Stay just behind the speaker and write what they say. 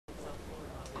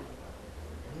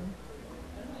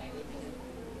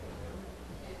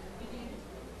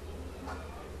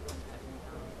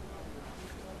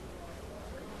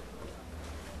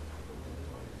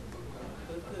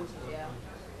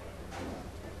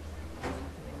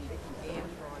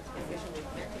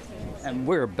And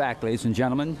we're back, ladies and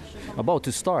gentlemen, about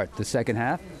to start the second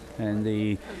half. And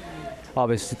the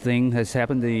obvious thing has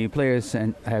happened. The players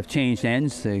have changed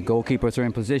ends. The goalkeepers are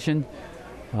in position.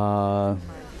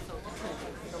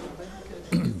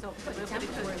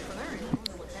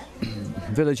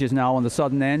 Village is now on the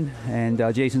southern end, and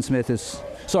Jason Smith is...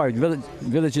 Sorry,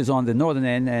 Village is on the northern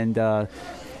end, and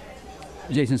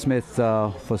Jason Smith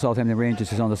for Southampton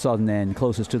Rangers is on the southern end,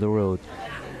 closest to the road.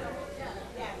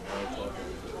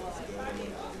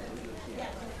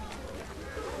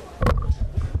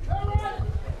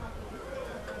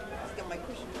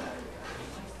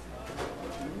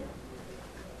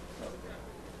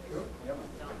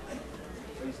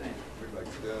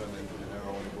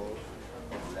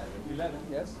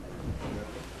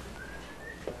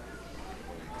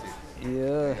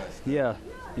 Yeah,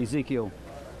 Ezekiel.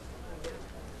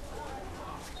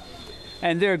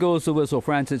 And there goes the whistle.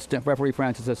 Referee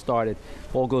Francis has started.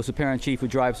 Ball goes to Parent Chief, who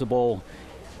drives the ball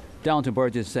down to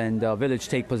Burgess, and Village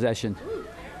take possession.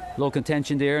 Low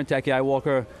contention there, and Takiai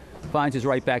Walker finds his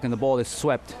right back, and the ball is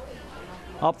swept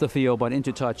up the field, but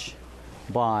into touch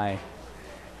by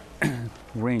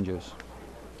Rangers.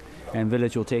 And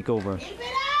Village will take over.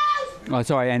 Oh,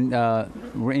 sorry, and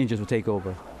Rangers will take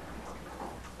over.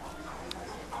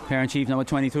 Parent Chief, number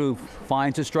 22,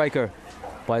 finds a striker,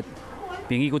 but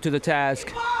being equal to the task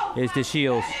is the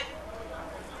Shields.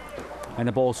 And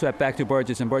the ball swept back to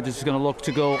Burgess, and Burgess is going to look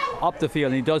to go up the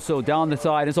field, and he does so down the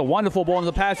side. It's a wonderful ball in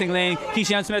the passing lane.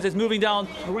 Keyshawn Smith is moving down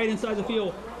right inside the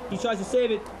field. He tries to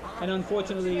save it, and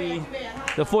unfortunately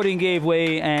the footing gave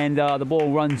way, and the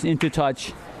ball runs into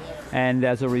touch. And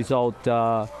as a result,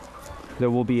 there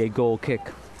will be a goal kick,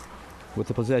 with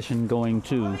the possession going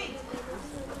to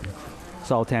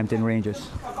Southampton Rangers.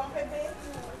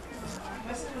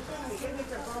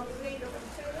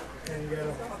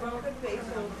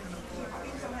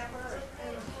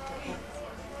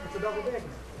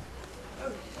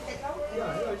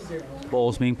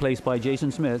 Ball's being placed by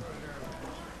Jason Smith.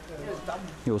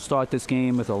 He'll start this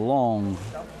game with a long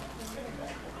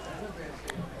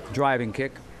driving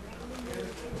kick.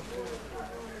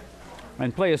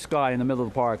 And play a Scott in the middle of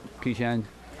the park, Keyshawn.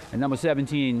 And number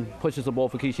 17 pushes the ball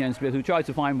for Keyshawn Smith, who tries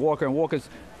to find Walker, and Walker's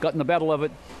gotten the battle of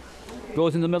it.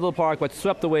 Goes in the middle of the park, but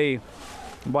swept away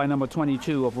by number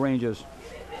 22 of Rangers.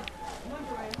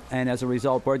 And as a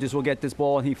result, Burgess will get this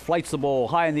ball, and he flights the ball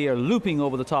high in the air, looping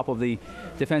over the top of the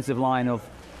defensive line of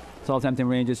Southampton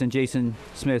Rangers. And Jason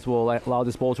Smith will allow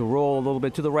this ball to roll a little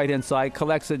bit to the right-hand side,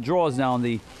 collects it, draws down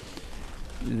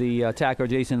the attacker,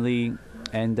 Jason Lee,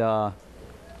 and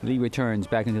Lee returns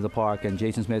back into the park, and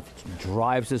Jason Smith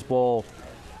drives this ball,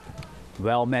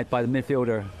 well met by the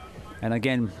midfielder, and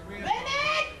again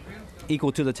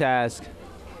equal to the task.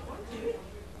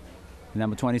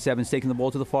 Number 27 is taking the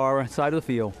ball to the far side of the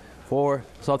field for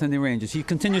Southampton Rangers. He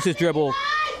continues his dribble.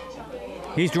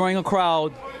 He's drawing a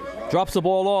crowd, drops the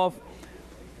ball off,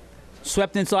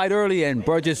 swept inside early, and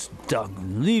Burgess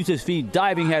leaves his feet,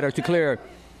 diving header to clear.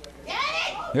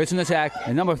 There's an attack,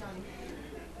 and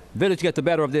Village get the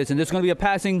better of this, and there's going to be a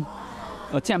passing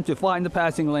attempt to find the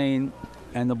passing lane,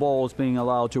 and the ball is being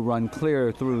allowed to run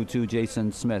clear through to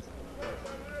Jason Smith,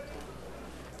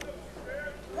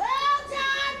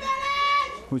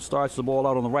 who starts the ball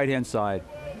out on the right-hand side.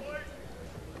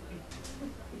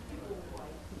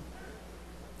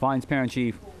 Finds Parent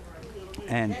Chief,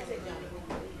 and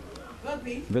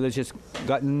Village has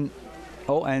gotten...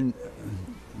 Oh, and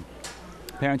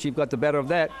Parent Chief got the better of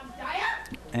that.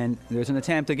 And there's an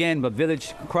attempt again, but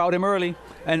Village crowd him early,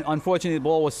 and unfortunately the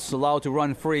ball was allowed to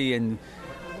run free, and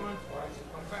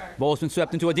ball's been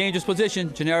swept into a dangerous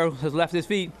position. Gennaro has left his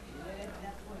feet.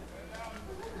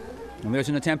 And there's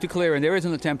an attempt to clear, and there is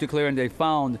an attempt to clear, and they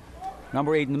found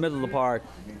number 8 in the middle of the park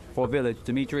for Village,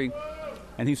 Dimitri,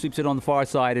 and he sweeps it on the far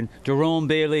side, and Jerome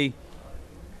Bailey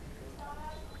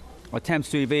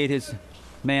attempts to evade his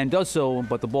man, does so,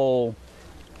 but the ball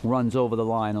runs over the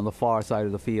line on the far side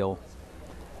of the field.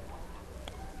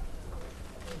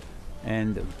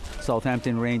 And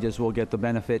Southampton Rangers will get the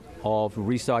benefit of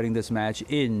restarting this match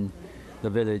in the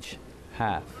Village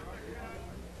half.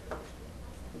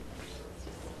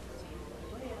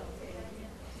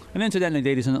 And incidentally,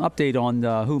 ladies, an update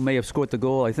on who may have scored the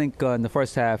goal. I think in the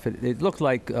first half, it looked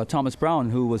like Thomas Brown,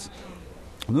 who was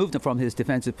moved from his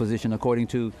defensive position, according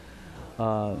to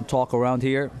talk around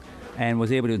here, and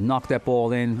was able to knock that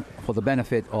ball in for the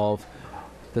benefit of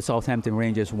the Southampton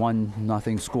Rangers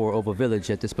 1-0 score over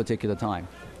Village at this particular time.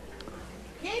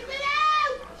 Keep it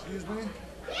out! Excuse me?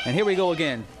 And here we go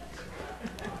again.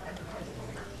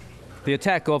 The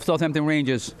attack of Southampton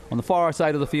Rangers on the far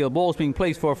side of the field. Ball's being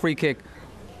placed for a free kick.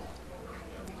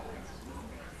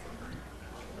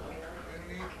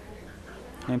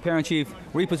 And Parent Chief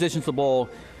repositions the ball.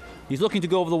 He's looking to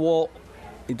go over the wall.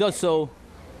 He does so,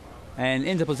 and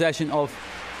into possession of,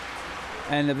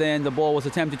 and then the ball was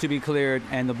attempted to be cleared,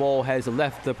 and the ball has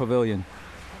left the pavilion.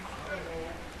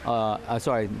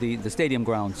 Sorry, the stadium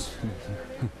grounds.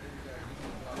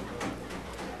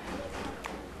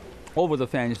 Over the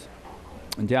fence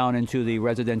and down into the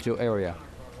residential area.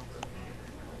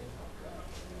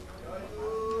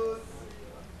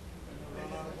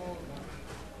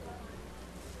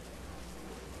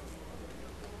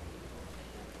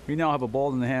 We now have a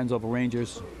ball in the hands of a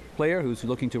Rangers player who's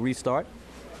looking to restart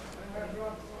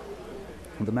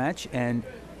the match, and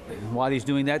while he's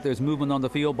doing that, there's movement on the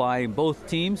field by both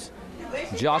teams,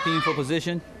 jockeying for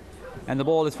position, and the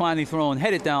ball is finally thrown,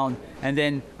 headed down, and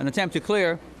then an attempt to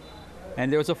clear,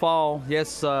 and there's a foul.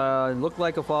 Yes, looked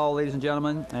like a foul, ladies and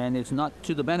gentlemen, and it's not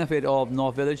to the benefit of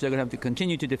North Village. They're going to have to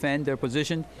continue to defend their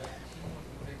position.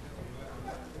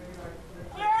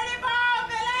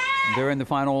 They're in the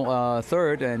final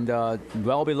third and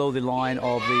well below the line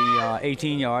of the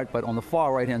 18-yard, but on the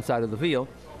far right-hand side of the field.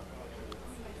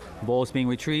 The ball is being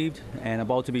retrieved and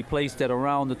about to be placed at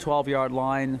around the 12-yard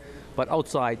line, but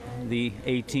outside the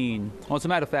 18. Well, as a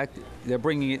matter of fact, they're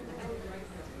bringing it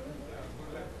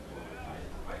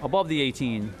above the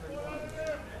 18.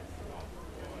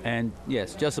 And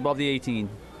yes, just above the 18,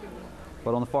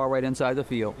 but on the far right-hand side of the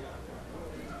field.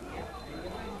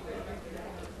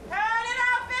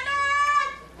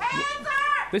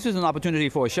 This is an opportunity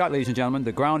for a shot, ladies and gentlemen.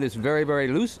 The ground is very, very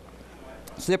loose,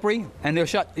 slippery, and their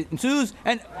shot ensues,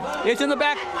 and it's in the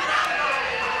back.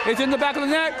 It's in the back of the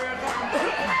net.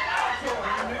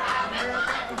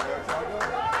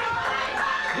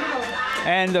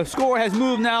 And the score has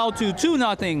moved now to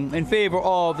 2-0 in favor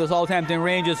of the Southampton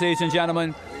Rangers, ladies and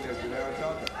gentlemen.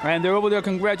 And they're over there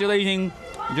congratulating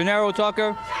Gennaro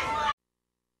Tucker.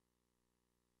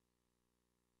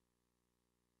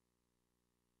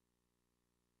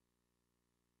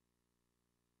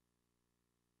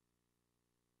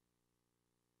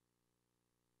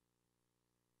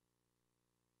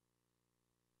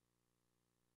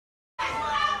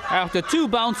 After two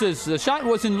bounces, the shot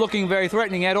wasn't looking very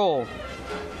threatening at all.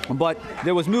 But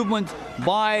there was movement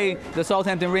by the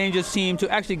Southampton Rangers team to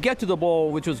actually get to the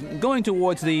ball, which was going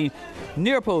towards the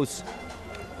near post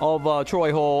of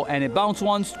Troy Hall. And it bounced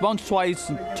once, bounced twice.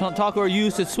 Tucker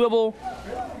used his swivel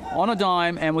on a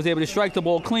dime and was able to strike the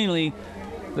ball cleanly.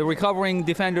 The recovering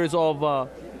defenders of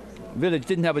Village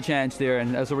didn't have a chance there.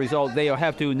 And as a result, they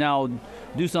have to now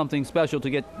do something special to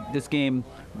get this game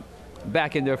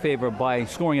back in their favor by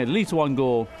scoring at least one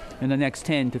goal in the next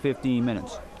 10 to 15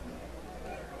 minutes.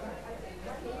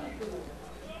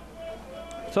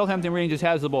 Southampton Rangers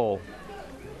has the ball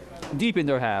deep in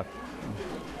their half.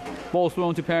 Ball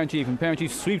thrown to Parent Chief, and Parent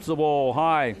Chief sweeps the ball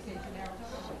high.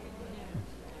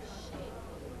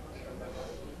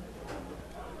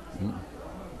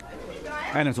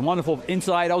 And it's a wonderful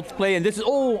inside-out play, and this is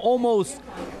almost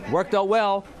worked out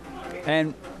well,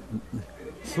 and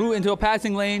threw into a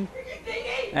passing lane.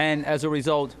 And as a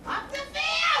result,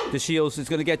 the Shields is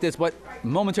going to get this, but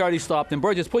momentarily stopped. And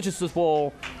Burgess pushes this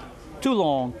ball too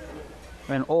long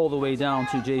and all the way down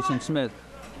to Jason Smith.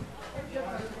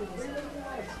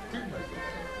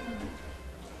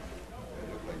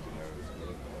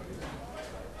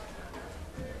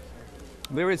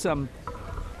 There is some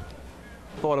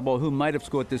thought about who might have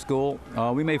scored this goal.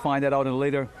 We may find that out in a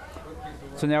later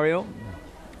scenario.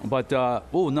 But,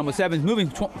 number 7 moving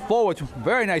forward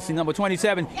very nicely. Number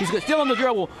 27, he's still on the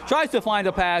dribble, tries to find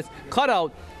a pass, cut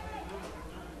out.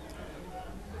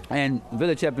 And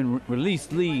Village have been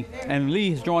released Lee, and Lee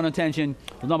has drawn attention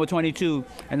to number 22,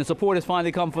 and the support has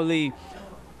finally come for Lee.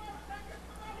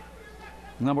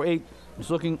 Number 8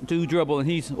 is looking to dribble, and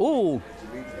he's, all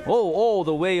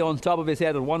the way on top of his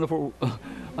head, a wonderful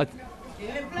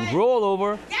roll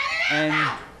over,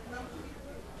 and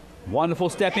wonderful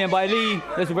step in by Lee.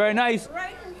 That's very nice.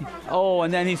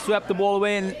 And then he swept the ball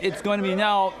away, and it's going to be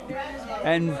now.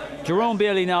 And Jerome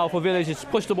Bailey now for Village has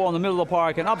pushed the ball in the middle of the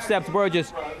park, and up steps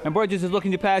Burgess. And Burgess is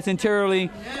looking to pass interiorly.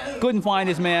 Couldn't find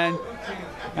his man.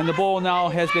 And the ball now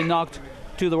has been knocked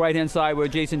to the right-hand side where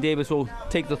Jason Davis will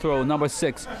take the throw. Number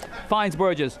 6 finds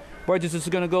Burgess. Burgess is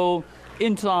going to go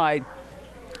inside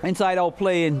out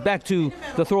play and back to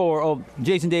the thrower of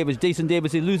Jason Davis. Jason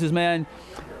Davis, he loses man.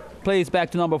 Plays back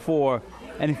to number 4,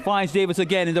 and he finds Davis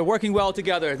again, and they're working well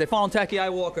together. They found Taki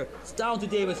Walker. It's down to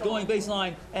Davis, going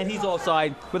baseline, and he's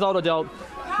offside, without a doubt.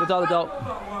 Without a doubt.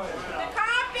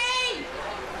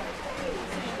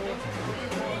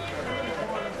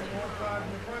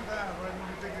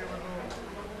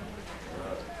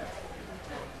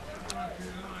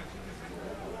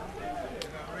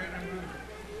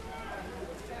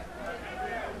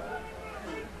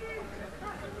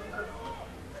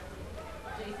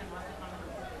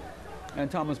 And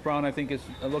Thomas Brown, I think, is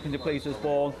looking to place this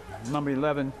ball, number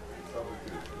 11.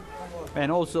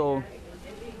 And also,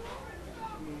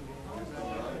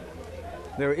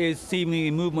 there is seemingly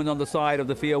movement on the side of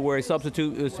the field where a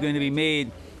substitute is going to be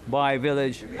made by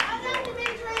Village.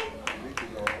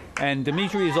 And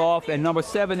Dimitri is off, and number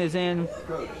 7 is in.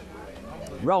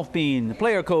 Ralph Bean, the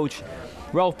player coach.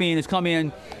 Ralph Bean has come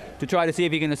in to try to see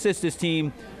if he can assist this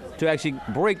team to actually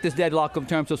break this deadlock in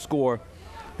terms of score.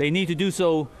 They need to do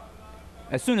so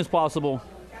as soon as possible.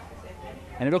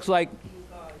 And it looks like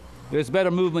there's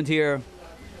better movement here.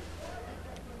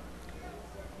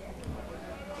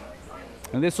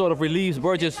 And this sort of relieves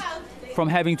Burgess from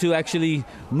having to actually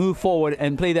move forward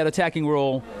and play that attacking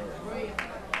role.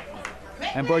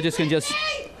 And Burgess can just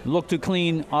look to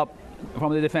clean up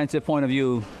from the defensive point of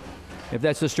view, if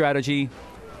that's the strategy.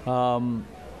 Let's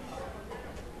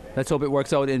hope it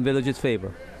works out in Village's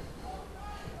favor.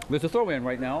 There's a throw-in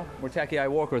right now where Takiai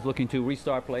Walker is looking to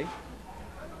restart play.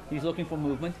 He's looking for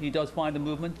movement. He does find the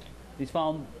movement. He's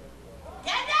found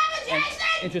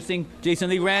interesting. Jason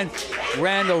Lee ran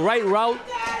the right route,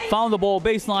 found the ball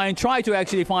baseline, tried to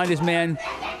actually find his man,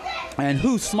 and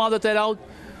who smothered that out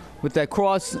with that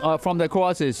cross from that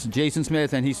cross is Jason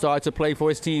Smith, and he starts to play for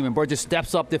his team. And Burgess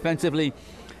steps up defensively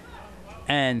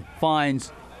and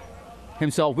finds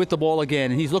himself with the ball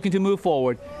again, and he's looking to move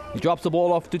forward. He drops the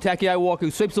ball off to Takiai Walker,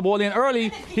 who sweeps the ball in early.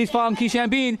 He's found Keishan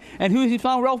Bean, and who he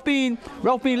found? Ralph Bean.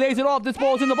 Ralph Bean lays it off. This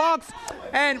ball's in the box,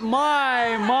 and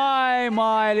my,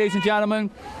 ladies and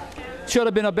gentlemen, should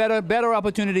have been a better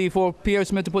opportunity for Pierre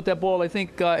Smith to put that ball. I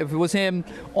think if it was him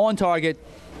on target,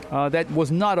 that was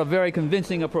not a very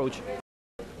convincing approach,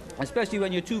 especially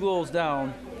when you're 2 goals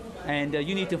down, and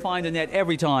you need to find the net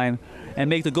every time and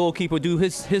make the goalkeeper do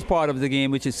his part of the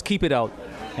game, which is keep it out.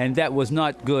 And that was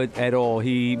not good at all.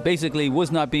 He basically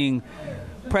was not being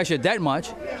pressured that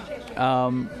much,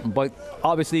 but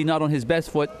obviously not on his best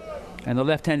foot. And the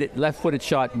left-footed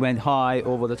shot went high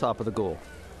over the top of the goal.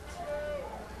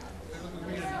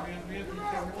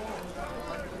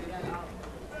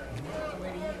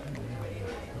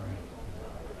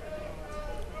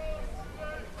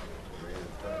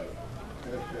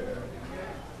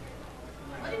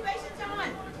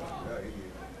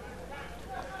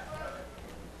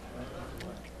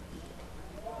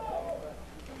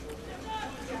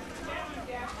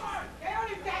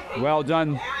 Well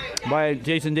done by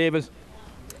Jason Davis.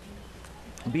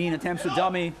 Bean attempts to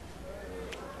dummy.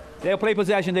 They'll play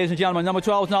possession, ladies and gentlemen. Number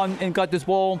 12 is now and got this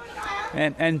ball.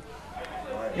 And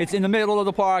it's in the middle of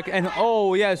the park. And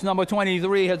oh, yes, number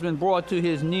 23 has been brought to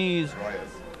his knees.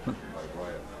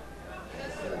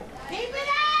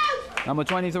 Number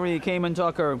 23, Cayman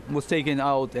Tucker, was taken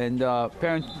out. And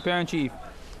parent chief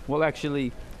will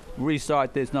actually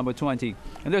restart this, number 20.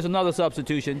 And there's another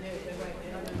substitution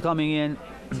coming in.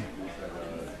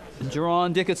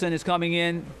 Jerron Dickinson is coming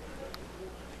in,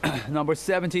 number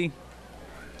 70.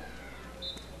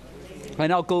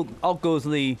 And out goes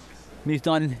Lee. He's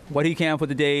done what he can for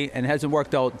the day and hasn't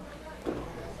worked out.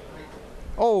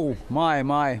 Oh,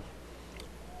 my.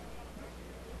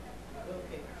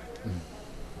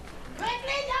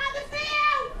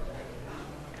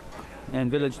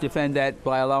 And Village defend that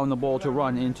by allowing the ball to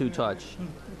run into touch.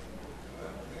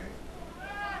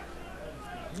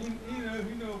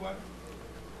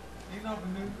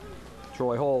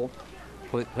 Troy Hall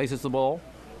places the ball.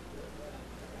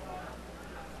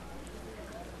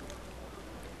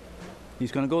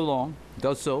 He's going to go long,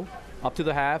 does so, up to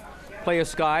the half. Player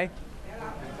Sky,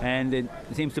 and it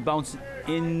seems to bounce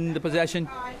in the possession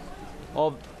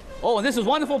of... Oh, and this is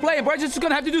wonderful play, and Burgess is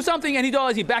going to have to do something, and he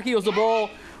does. He backheels the ball,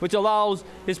 which allows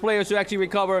his players to actually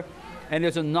recover, and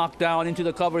there's a knockdown into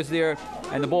the covers there,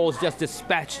 and the ball is just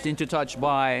dispatched into touch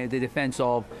by the defense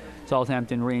of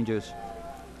Southampton Rangers.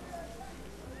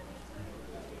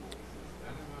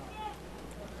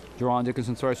 Jerron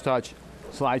Dickinson's first touch,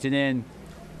 slides it in,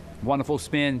 wonderful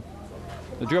spin.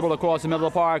 The dribble across the middle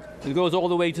of the park. It goes all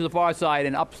the way to the far side,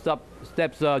 and up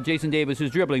steps Jason Davis,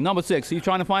 who's dribbling. Number 6, he's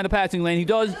trying to find a passing lane. He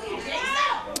does,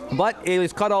 but it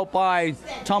is cut out by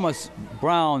Thomas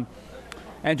Brown.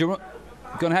 And going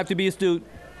to have to be astute.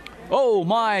 Oh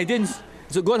my,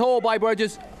 it's a good hole by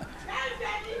Burgess.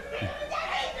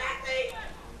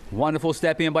 Wonderful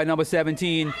step in by number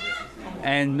 17.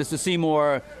 And Mr.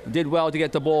 Seymour did well to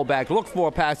get the ball back. Looked for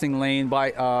a passing lane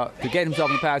to get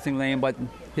himself in a passing lane, but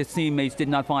his teammates did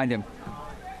not find him.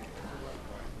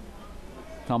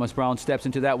 Thomas Brown steps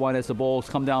into that one as the balls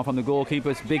come down from the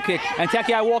goalkeeper's big kick. And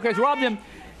Takiai Walker has robbed him.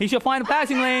 He should find a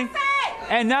passing lane.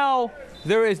 And now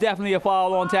there is definitely a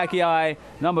foul on Takiai,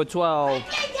 number 12.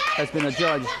 has been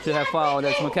adjudged to have fouled.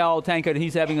 That's Mikhail Tankard.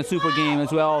 He's having a super game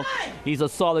as well. He's a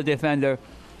solid defender.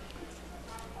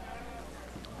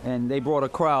 And they brought a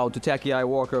crowd to Takiai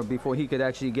Walker before he could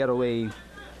actually get away.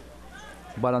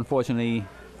 But unfortunately,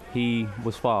 he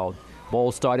was fouled.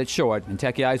 Ball started short, and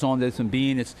Takiai's on this and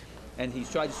Bean is, and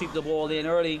he's tried to sweep the ball in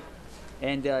early,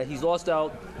 and he's lost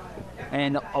out.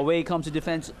 And away comes the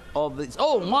defense of this.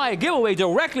 Oh my, giveaway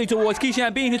directly towards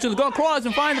Keyshawn Bean. He's going to go across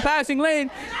and find the passing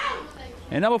lane.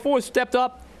 And number 4 stepped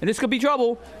up, and this could be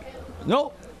trouble.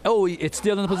 No. Oh, it's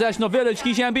still in the possession of Village.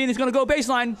 Keyshawn Bean is going to go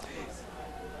baseline.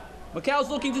 McCall's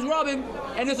looking to rub him,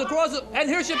 and there's a cross, and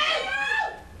here should,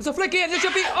 it's a flick in, there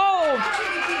should be, oh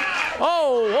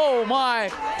my.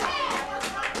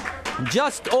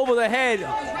 Just over the head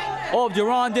of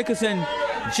Jerron Dickerson,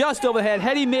 just overhead.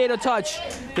 Had he made a touch,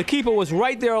 the keeper was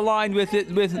right there aligned with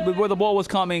it, with where the ball was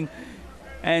coming,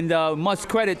 and must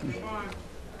credit.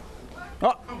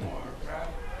 Oh.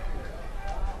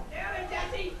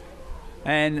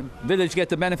 And Village get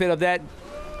the benefit of that.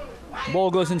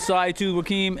 Ball goes inside to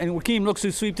Rakeem, and Rakeem looks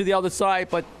to sweep to the other side,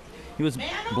 but he was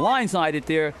blindsided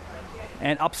there.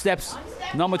 And up steps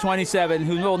number 27,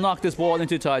 who will knock this ball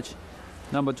into touch.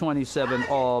 Number 27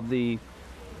 of the,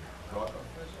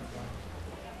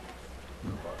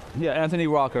 Anthony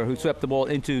Rocker, who swept the ball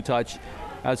into touch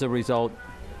as a result.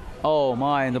 Oh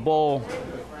my, and the ball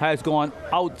has gone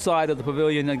outside of the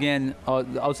pavilion again,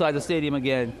 outside the stadium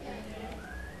again.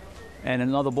 And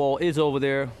another ball is over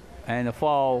there, and a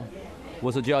foul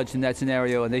was adjudged in that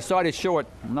scenario. And they started short.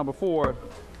 Number 4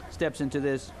 steps into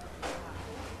this.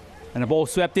 And the ball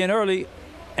swept in early,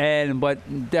 but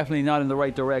definitely not in the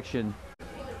right direction.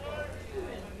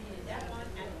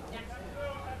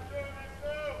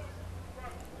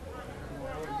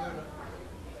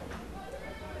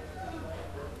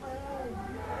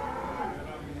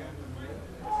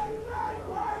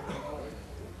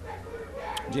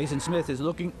 Jason Smith is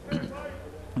looking.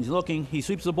 He's looking. He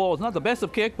sweeps the ball. It's not the best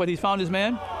of kick, but he's found his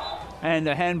man. And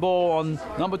a handball on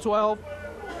number 12.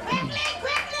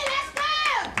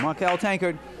 Markel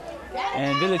Tankard.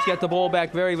 And Village get the ball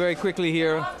back very, very quickly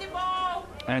here.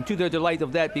 And to their delight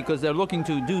of that, because they're looking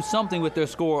to do something with their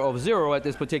score of 0 at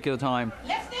this particular time.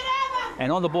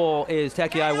 And on the ball is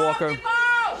Takiai Walker,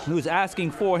 who's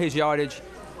asking for his yardage.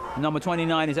 Number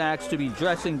 29 is asked to be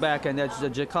dressing back, and that's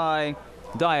Jakai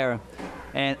Dyer.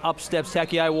 And up steps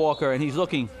Takiai Walker, and he's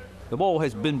looking. The ball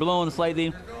has been blown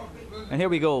slightly. And here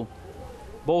we go.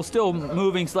 Ball still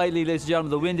moving slightly, ladies and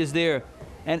gentlemen. The wind is there.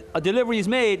 And a delivery is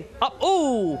made. Up,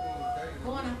 ooh!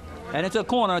 And it's a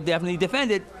corner, definitely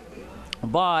defended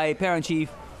by Parent Chief,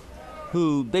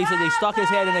 who basically stuck his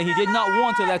head in there. He did not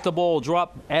want to let the ball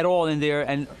drop at all in there,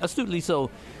 and astutely so,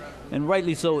 and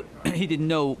rightly so. He didn't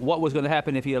know what was going to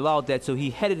happen if he allowed that, so he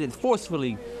headed it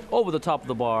forcefully over the top of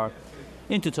the bar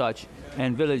into touch.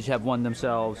 And Village have won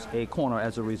themselves a corner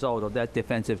as a result of that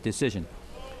defensive decision.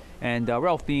 And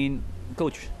Ralph Bean,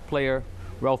 coach, player,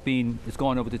 Ralph Bean is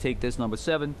going over to take this, number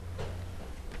 7.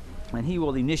 And he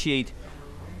will initiate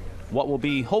what will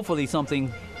be hopefully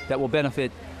something that will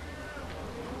benefit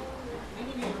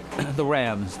the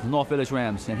Rams, the North Village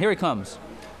Rams. And here it comes.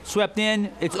 Swept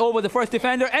in. It's over the first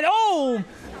defender. And oh!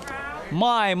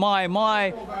 My.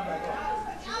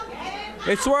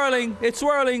 It's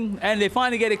swirling, and they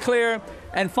finally get it clear,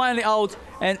 and finally out,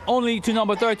 and only to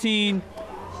number 13.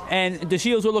 And the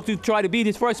Shields will look to try to beat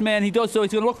his first man. He does so.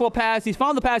 He's going to look for a pass. He's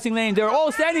found the passing lane. They're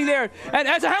all standing there, and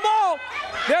there's a handball.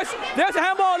 There's a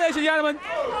handball, ladies and gentlemen.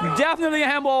 Definitely a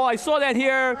handball. I saw that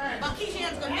here.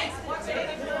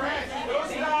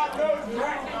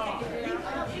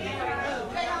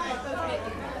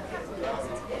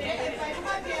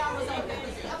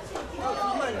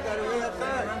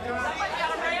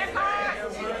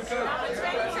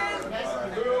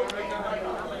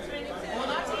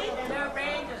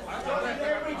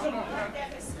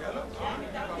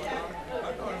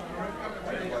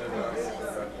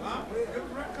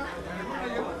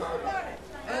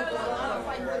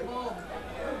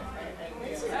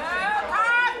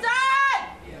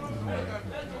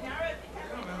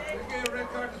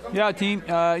 Yeah, team.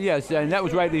 Yes, and that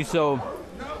was rightly so.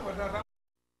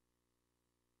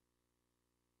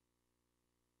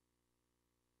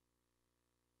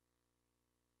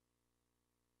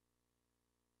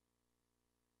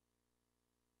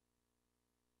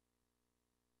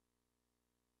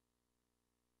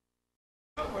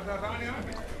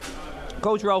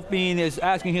 Coach Ralph Bean is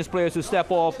asking his players to step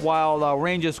off while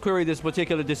Rangers query this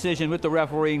particular decision with the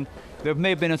referee. There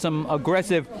may have been some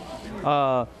aggressive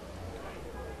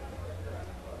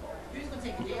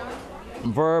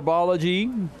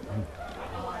verbology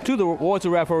towards the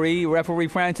referee. Referee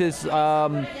Francis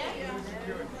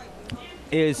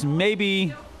is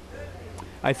maybe,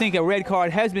 I think a red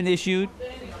card has been issued.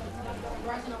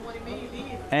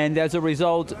 And as a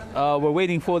result, we're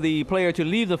waiting for the player to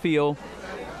leave the field.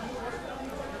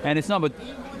 And it's number,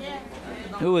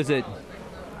 who is it?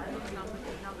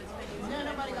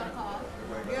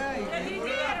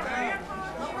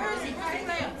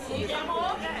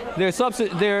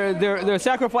 They're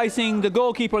sacrificing the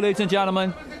goalkeeper, ladies and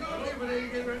gentlemen.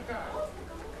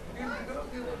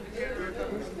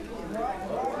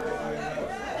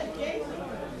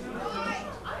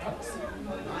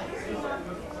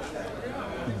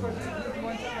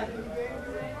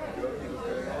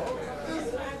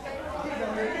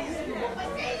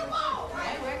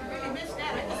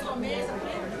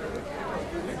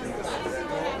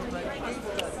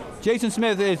 Jason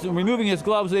Smith is removing his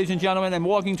gloves, ladies and gentlemen, and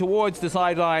walking towards the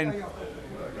sideline.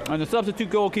 And the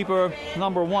substitute goalkeeper,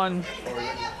 number 1,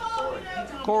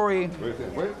 Corey.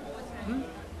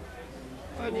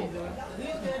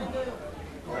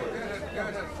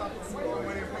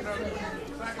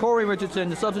 Corey Richardson,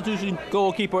 the substitution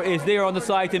goalkeeper, is there on the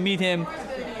side to meet him.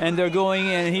 And they're going,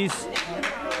 and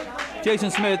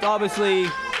Jason Smith obviously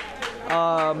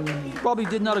probably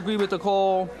did not agree with the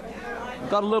call,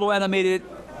 got a little animated.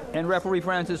 And referee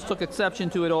Francis took exception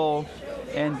to it all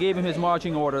and gave him his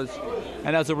marching orders.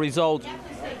 And as a result,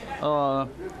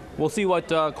 we'll see what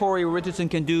Corey Richardson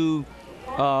can do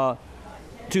to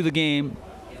the game.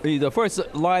 The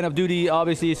first line of duty,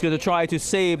 obviously, is going to try to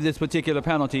save this particular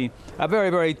penalty. A very,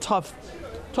 very tough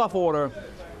order.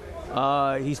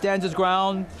 He stands his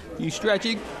ground. He's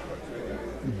stretching.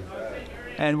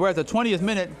 And we're at the 20th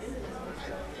minute,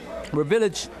 where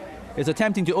Village is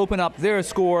attempting to open up their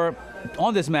score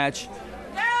on this match.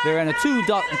 They're in a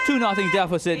 2-0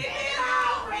 deficit,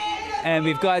 and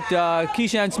we've got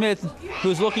Keyshawn Smith,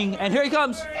 who's looking, and here he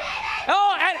comes.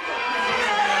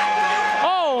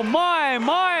 Oh my,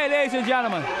 ladies and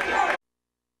gentlemen.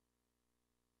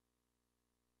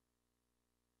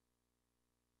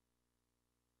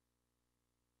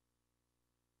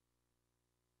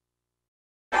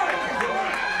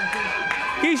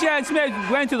 Keyshawn Smith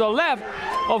went to the left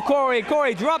of Corey.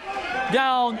 Corey dropped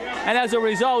down, and as a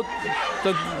result,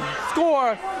 the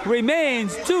score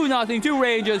remains 2-0 to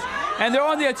Rangers, and they're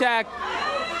on the attack.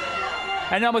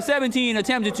 And number 17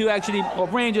 attempted to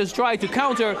of Rangers tried to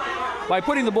counter by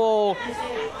putting the ball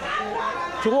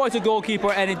towards the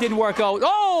goalkeeper, and it didn't work out.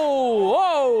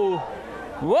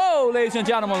 Whoa, ladies and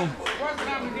gentlemen.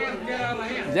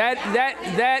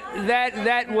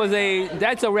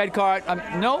 That's a red card.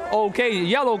 No, okay,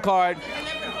 yellow card.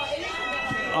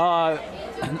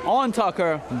 On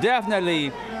Tucker,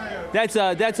 definitely. That's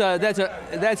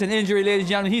an injury, ladies and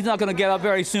gentlemen. He's not going to get up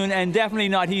very soon, and definitely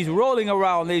not. He's rolling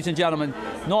around, ladies and gentlemen.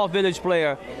 North Village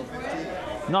player,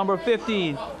 number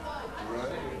 15.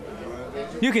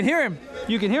 You can hear him.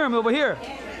 You can hear him over here.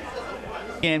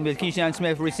 And with Keyshawn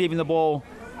Smith receiving the ball,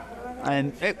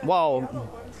 and wow.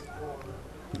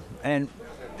 And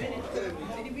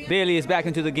Bailey is back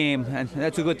into the game, and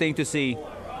that's a good thing to see.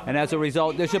 And as a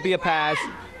result, there should be a pass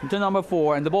to number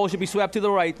 4, and the ball should be swept to the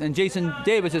right, and Jason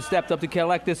Davis has stepped up to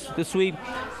collect this sweep.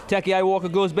 Tekiai Walker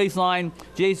goes baseline.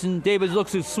 Jason Davis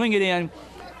looks to swing it in.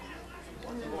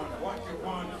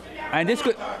 And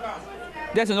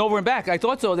that's an over and back. I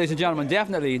thought so, ladies and gentlemen.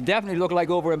 Definitely looked like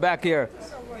over and back here.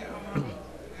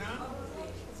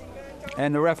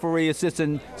 And the referee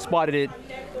assistant spotted it,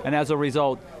 and as a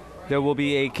result, there will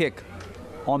be a kick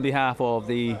on behalf of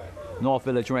the North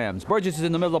Village Rams. Burgess is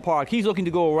in the middle of the park. He's looking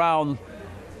to go around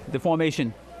the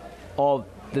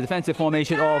defensive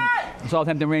formation of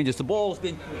Southampton Rangers. The ball's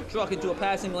been struck into a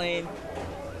passing lane,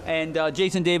 and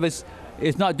Jason Davis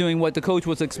is not doing what the coach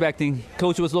was expecting.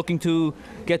 Coach was looking to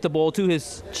get the ball to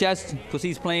his chest because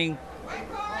he's playing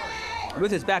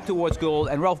with his back towards goal,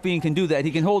 and Ralph Bean can do that.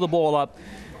 He can hold the ball up,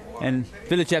 and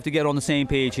Village have to get on the same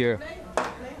page here.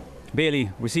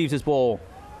 Bailey receives his ball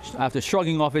after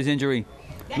shrugging off his injury.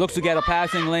 Looks to get a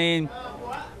passing lane,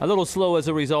 a little slow as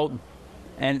a result,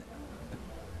 and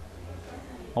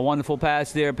a wonderful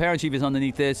pass there. Parent Chief is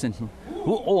underneath this, and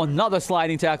another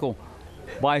sliding tackle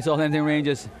by Southampton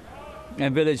Rangers,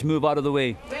 and Village move out of the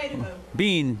way.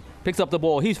 Bean picks up the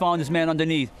ball. He's found his man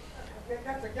underneath.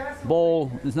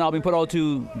 Ball is now being put out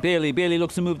to Bailey. Bailey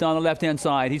looks to move down the left-hand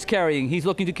side. He's carrying. He's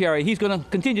looking to carry. He's going to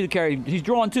continue to carry. He's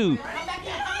drawn too.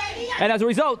 And as a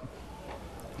result,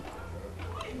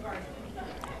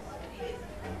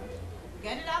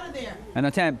 get it out of there. An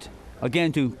attempt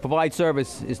again to provide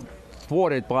service is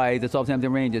thwarted by the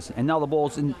Southampton Rangers. And now the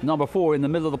ball's in number 4 in the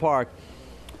middle of the park.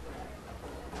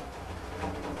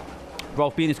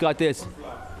 Ralph Bean has got this.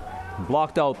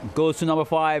 Blocked out, goes to number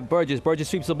 5, Burgess. Burgess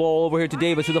sweeps the ball over here to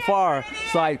Davis to the far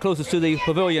side, closest to the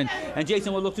pavilion. And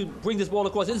Jason will look to bring this ball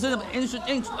across.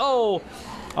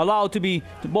 Allowed to be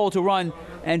the ball to run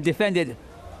and defended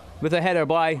with a header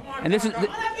by. And this is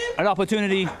an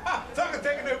opportunity.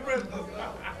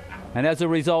 And as a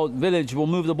result, Village will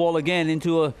move the ball again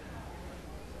into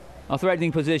a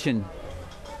threatening position.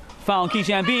 Found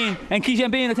Keishan Bean, and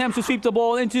Keishan Bean attempts to sweep the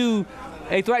ball into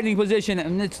a threatening position,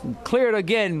 and it's cleared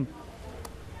again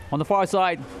on the far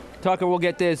side. Tucker will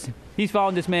get this. He's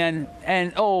found this man,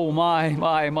 and oh my,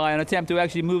 an attempt to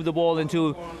actually move the ball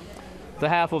into the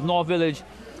half of North Village,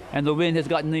 and the wind has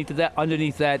gotten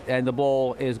underneath that, and the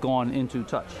ball is gone into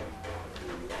touch.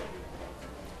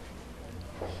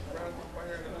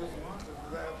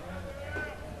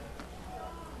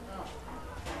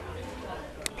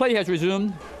 Play has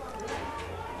resumed.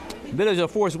 Village are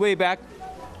forced way back.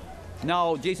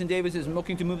 Now Jason Davis is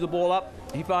looking to move the ball up.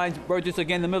 He finds Burgess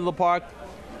again in the middle of the park.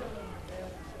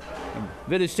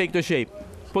 Village take their shape.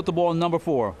 Put the ball in number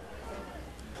 4.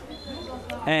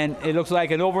 And it looks like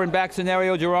an over and back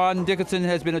scenario. Jerron Dickinson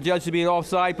has been adjudged to be in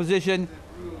offside position.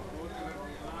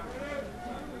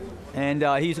 And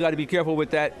he's got to be careful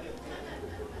with that.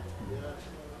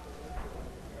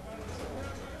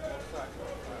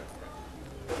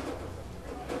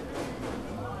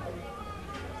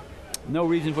 No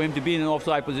reason for him to be in an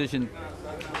offside position.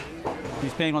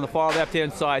 He's playing on the far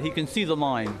left-hand side. He can see the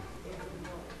line.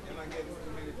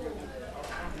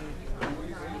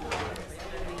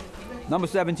 Number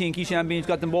 17, Keishan Bean's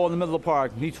got the ball in the middle of the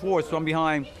park. He's forced from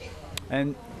behind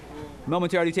and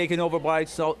momentarily taken over by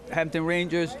Southampton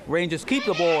Rangers. Rangers keep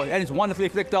the ball, and it's wonderfully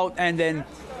flicked out, and then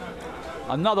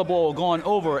another ball gone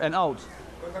over and out.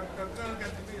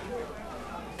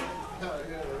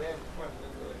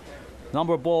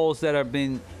 Number of balls that have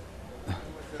been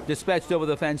dispatched over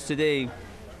the fence today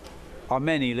are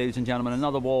many, ladies and gentlemen.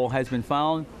 Another ball has been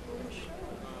found,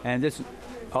 and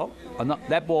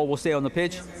that ball will stay on the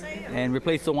pitch and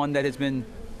replace the one that has been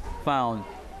found.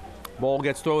 Ball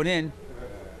gets thrown in,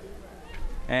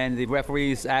 and the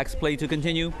referees ask play to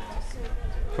continue.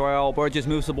 Troy Burgess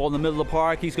moves the ball in the middle of the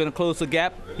park. He's going to close the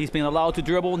gap. He's been allowed to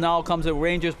dribble. Now comes a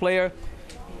Rangers player.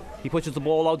 He pushes the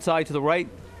ball outside to the right.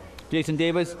 Jason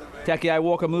Davis, Takiai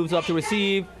Walker moves up to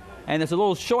receive, and it's a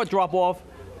little short drop off.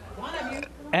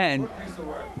 And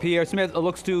Pierre Smith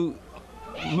looks to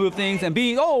move things, and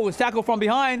it's tackled from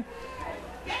behind.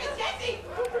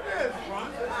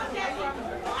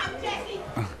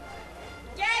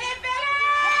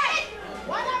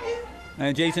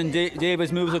 And Jason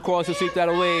Davis moves across to sweep that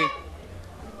away.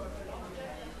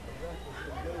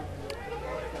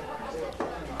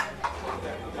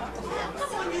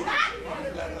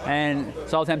 And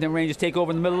Southampton Rangers take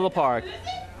over in the middle of the park.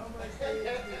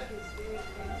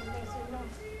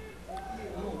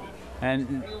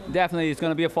 And definitely it's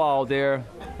going to be a foul there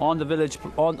on the Village,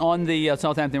 on the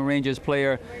Southampton Rangers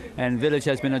player. And Village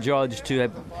has been adjudged to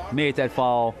have made that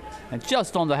foul, and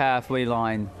just on the halfway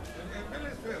line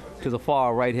to the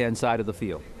far right-hand side of the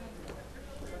field.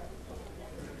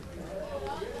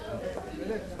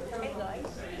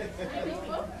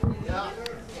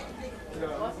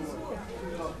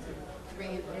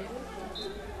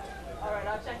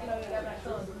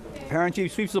 Parent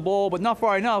Chief sweeps the ball, but not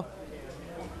far enough.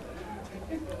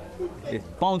 It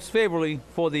bounced favorably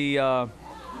for the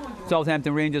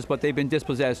Southampton Rangers, but they've been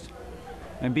dispossessed.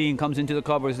 And Bean comes into the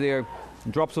covers there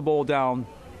and drops the ball down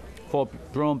for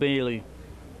Jerome Bailey,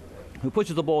 who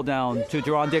pushes the ball down to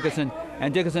Jerron Dickinson.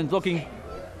 And Dickinson's looking.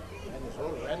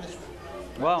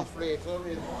 Well,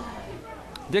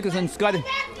 Dickinson's got it.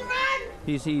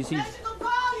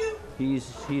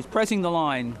 He's pressing the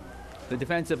line, the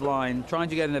defensive line, trying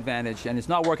to get an advantage, and it's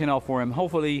not working out for him.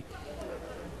 Hopefully,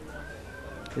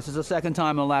 this is the second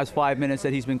time in the last 5 minutes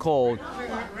that he's been called.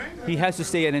 He has to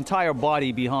stay an entire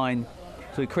body behind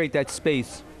to create that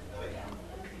space.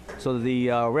 So the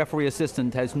referee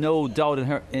assistant has no doubt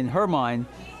in her mind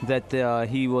that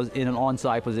he was in an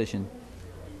onside position.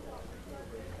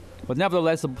 But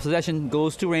nevertheless, the possession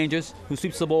goes to Rangers, who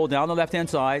sweeps the ball down the left-hand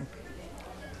side.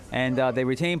 And they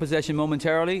retain possession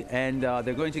momentarily, and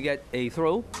they're going to get a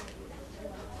throw.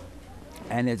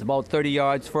 And it's about 30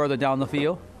 yards further down the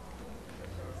field.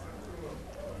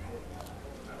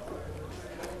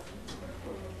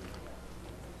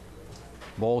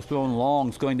 Ball's thrown long.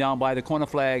 It's going down by the corner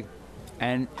flag,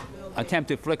 and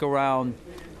attempted flick around.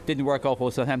 Didn't work out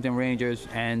for Southampton Rangers,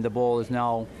 and the ball is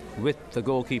now with the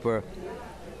goalkeeper,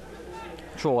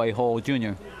 Troy Hall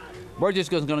Jr. Burgess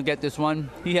is going to get this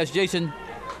one. He has Jason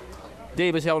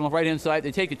Davis held on the right-hand side.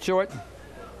 They take it short.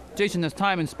 Jason has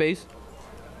time and space.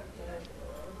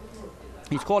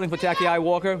 He's calling for Takiai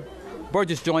Walker.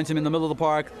 Burgess joins him in the middle of the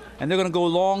park, and they're going to go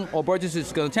long, or Burgess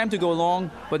is going to attempt to go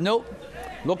long, but nope.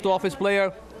 Looked off his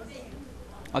player.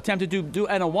 Attempted to do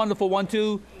and a wonderful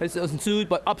 1-2 has ensued,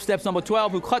 but up steps number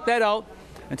 12, who cut that out.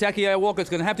 And Takiai Walker is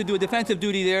going to have to do a defensive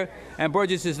duty there, and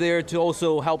Burgess is there to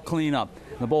also help clean up.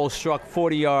 The ball struck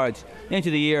 40 yards into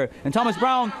the air, and Thomas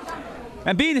Brown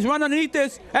and Bean is running underneath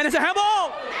this, and it's a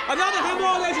handball! Another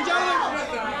handball, ladies and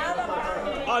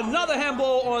gentlemen! Another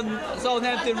handball on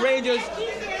Southampton Rangers.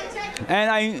 And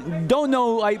I don't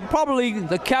know, probably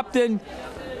the captain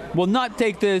will not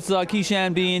take this.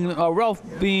 Keishan Bean, Ralph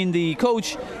Bean, the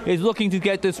coach, is looking to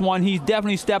get this one. He's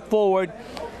definitely stepped forward,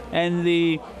 and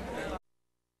the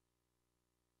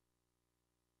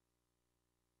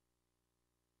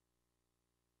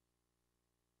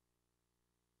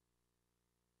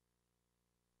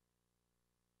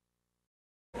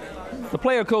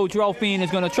player coach, Ralph Bean,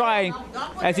 is going to try,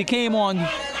 as he came on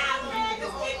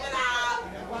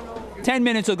 10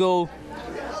 minutes ago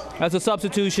as a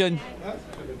substitution.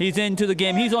 He's into the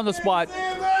game. He's on the spot.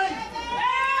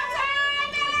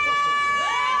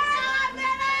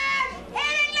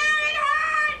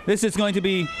 This is going to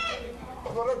be,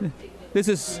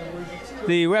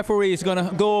 the referee is going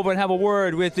to go over and have a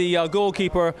word with the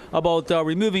goalkeeper about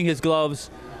removing his gloves.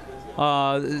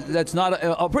 That's not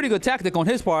a pretty good tactic on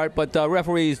his part, but the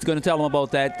referee is going to tell him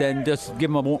about that, then just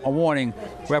give him a warning.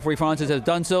 Referee Francis has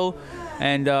done so,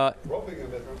 and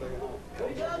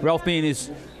Ralph Bean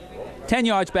is 10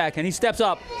 yards back, and he steps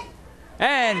up.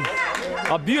 And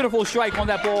a beautiful strike on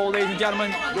that ball, ladies and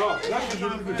gentlemen.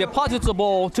 Deposits the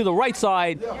ball to the right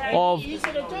side of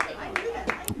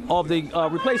the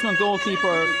replacement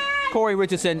goalkeeper, Corey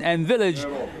Richardson, and Village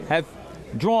have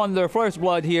drawn their first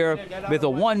blood here with a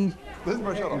 1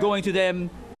 going to them.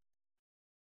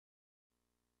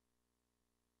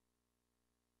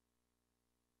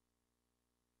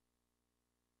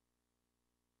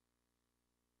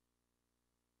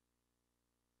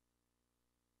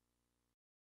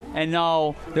 And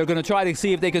now they're going to try to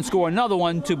see if they can score another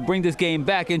one to bring this game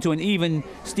back into an even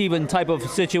Steven type of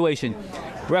situation.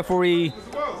 Referee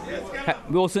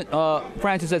Wilson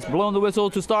Francis has blown the whistle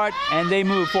to start, and they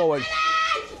move forward.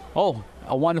 Oh,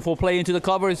 a wonderful play into the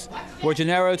covers where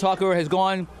Gennaro Tucker has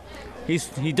gone. He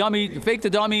faked the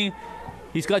dummy.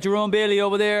 He's got Jerome Bailey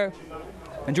over there,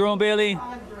 and Jerome Bailey.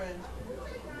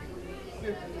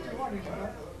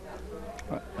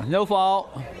 No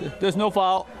foul. There's no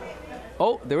foul.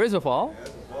 Oh, there is a foul.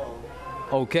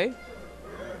 Okay.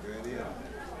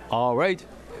 All right.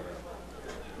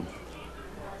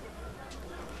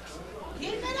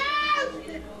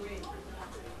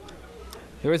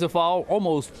 There is a foul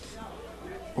almost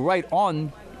right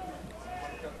on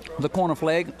the corner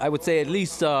flag. I would say at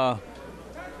least 3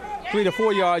 to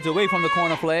 4 yards away from the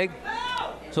corner flag.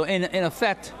 So in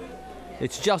effect,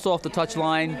 it's just off the touch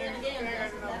line.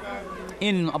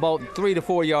 In about 3 to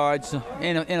 4 yards.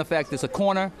 In effect, it's a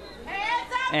corner,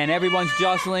 and everyone's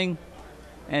jostling,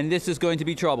 and this is going to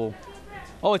be trouble.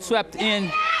 Oh, it's swept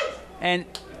in and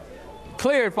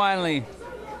cleared finally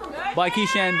by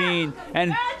Keishan Bean,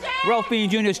 and Ralph Bean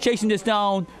Jr. is chasing this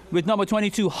down with number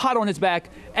 22 hot on his back,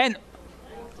 and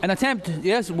an attempt,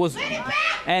 yes, was,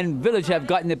 and Village have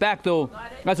gotten it back though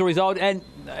as a result, and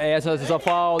as a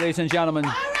foul, ladies and gentlemen.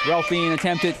 Ralph Bean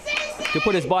attempted to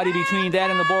put his body between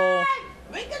that and the ball.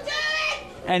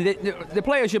 And the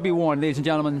player should be warned, ladies and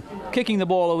gentlemen. Kicking the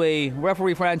ball away.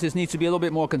 Referee Francis needs to be a little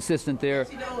bit more consistent there.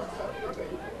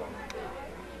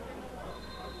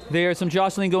 There's some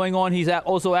jostling going on. He's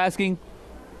also asking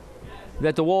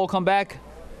that the wall come back.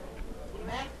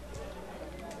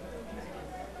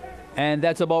 And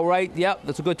that's about right. Yep,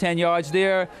 that's a good 10 yards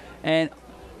there. And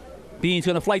Bean's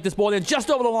going to flight this ball in just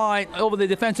over the line, over the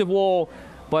defensive wall.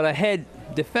 But a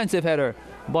defensive header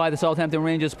by the Southampton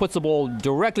Rangers puts the ball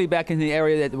directly back in the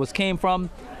area that it came from.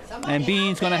 And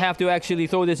Bean's going to have to actually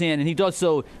throw this in, and he does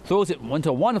so. Throws it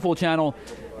into a wonderful channel,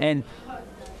 and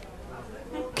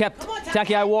kept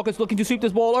Takiai Walker's looking to sweep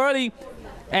this ball early,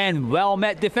 and well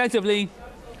met defensively.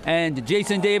 And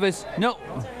Jason Davis, no.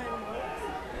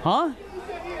 Huh?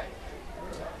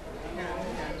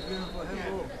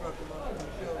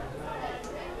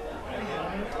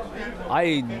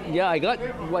 I got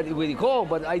what he called,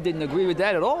 but I didn't agree with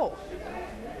that at all.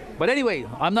 But anyway,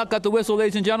 I'm not got the whistle,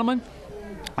 ladies and gentlemen.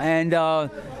 And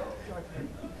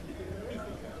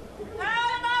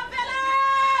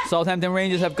Southampton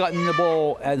Rangers have gotten the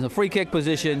ball as a free kick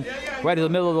position right in the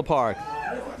middle of the park.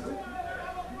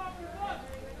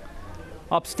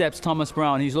 Up steps Thomas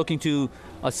Brown. He's looking to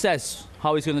assess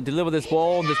how he's going to deliver this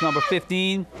ball. This number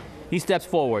 15. He steps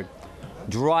forward,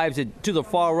 drives it to the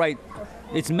far right.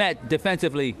 It's met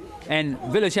defensively and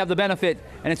Village have the benefit,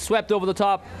 and it's swept over the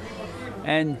top,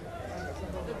 and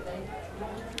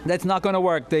that's not going to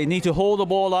work. They need to hold the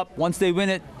ball up. Once they win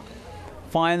it,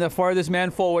 find the farthest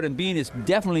man forward, and Bean is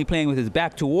definitely playing with his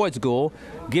back towards goal,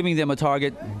 giving them a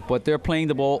target, but they're playing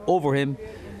the ball over him,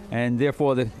 and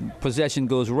therefore the possession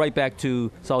goes right back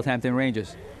to Southampton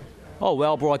Rangers. Oh,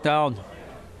 well brought down.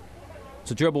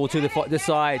 It's a dribble to this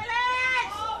side.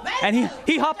 And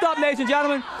he hopped up, ladies and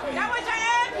gentlemen.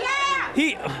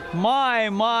 He,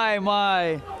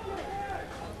 my.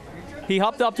 He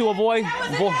hopped up to avoid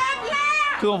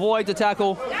the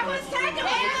tackle.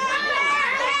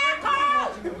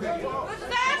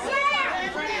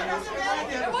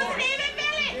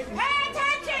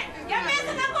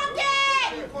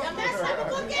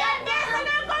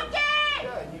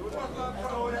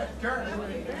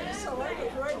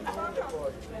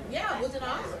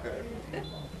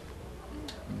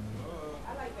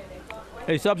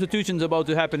 A substitution is about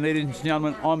to happen, ladies and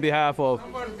gentlemen, on behalf of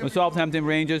the Southampton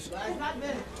Rangers.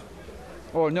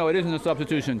 Oh, no, it isn't a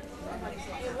substitution.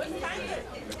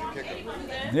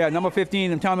 Yeah, number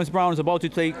 15, and Thomas Brown is about to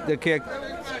take the kick.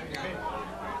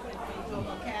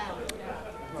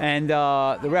 And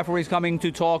the referee's coming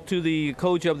to talk to the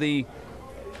coach of the,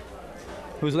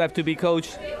 who's left to be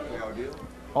coach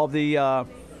of the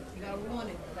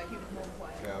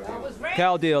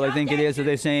Caldale, I think it is, that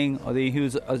they're saying, or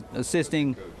who's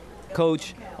assisting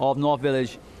coach of North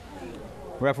Village.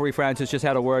 Referee Francis just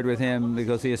had a word with him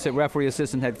because the referee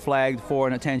assistant had flagged for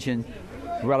an attention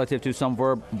relative to some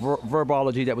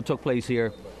verbology that took place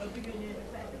here.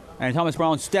 And Thomas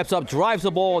Brown steps up, drives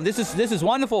the ball. This is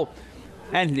wonderful,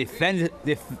 and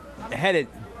headed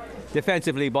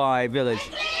defensively by Village.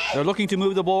 They're looking to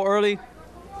move the ball early,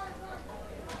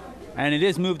 and it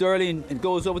is moved early, and it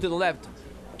goes over to the left.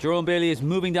 Jerome Bailey is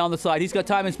moving down the side. He's got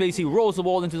time and space. He rolls the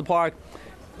ball into the park,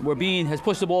 where Bean has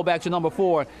pushed the ball back to number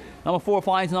 4. Number 4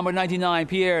 finds number 99,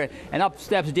 Pierre, and up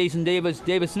steps Jason Davis.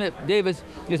 Davis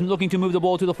is looking to move the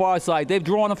ball to the far side. They've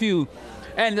drawn a few.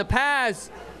 And the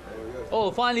pass,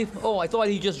 finally, I thought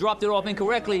he just dropped it off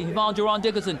incorrectly. He found Jerron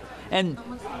Dickerson, and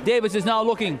Davis is now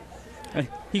looking.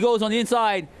 He goes on the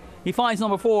inside. He finds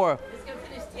number 4.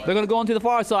 They're going to go into the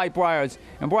far side, Briars.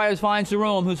 And Briars finds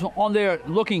Jerome, who's on there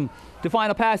looking to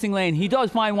find a passing lane. He does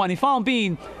find one. He found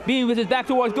Bean. Bean with his back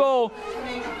towards goal.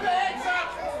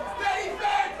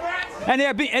 And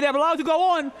they're allowed to go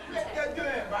on.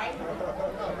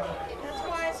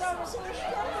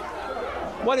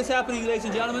 What is happening, ladies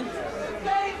and gentlemen?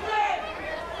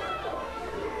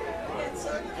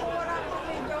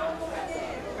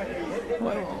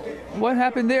 What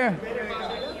happened there?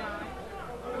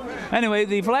 Anyway,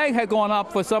 the flag had gone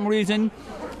up for some reason.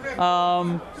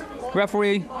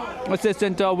 Referee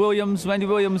assistant Wendy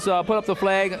Williams put up the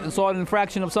flag and saw an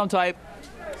infraction of some type,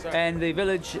 and the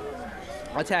Village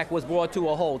attack was brought to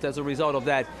a halt as a result of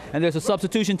that. And there's a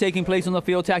substitution taking place on the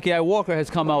field. Takiai Walker has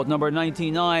come out, number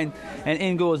 99, and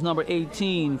in goes number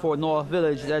 18 for North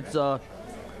Village. That's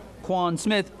Quan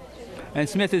Smith, and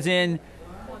Smith is in.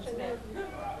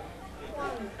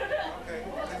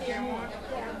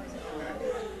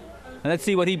 And let's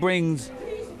see what he brings.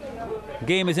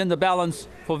 Game is in the balance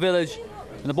for Village,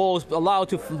 and the ball is allowed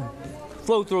to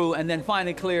float through and then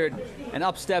finally cleared, and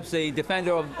up steps a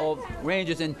defender of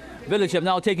Rangers, and Village have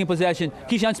now taken possession.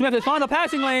 Keyshawn Smith has found a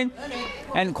passing lane,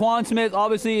 and Quan Smith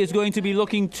obviously is going to be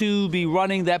looking to be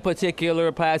running that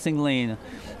particular passing lane.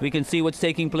 We can see what's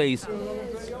taking place.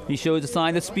 He shows a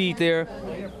sign of speed there.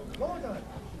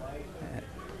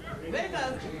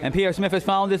 And Pierre Smith has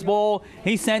found this ball.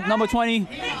 He sent number 20.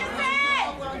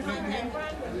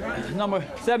 Number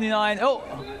 79,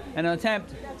 and an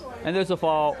attempt, and there's a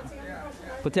foul,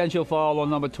 potential foul on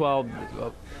number 12.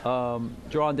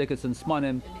 Jerron Dickerson spun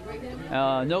him.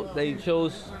 No, they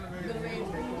chose.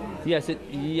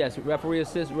 Yes,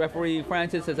 referee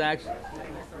Francis has asked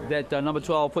that number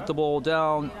 12 put the ball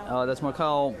down. That's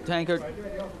Markel Tankard,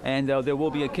 and there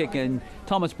will be a kick, and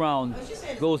Thomas Brown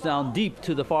goes down deep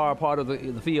to the far part of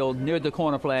the field near the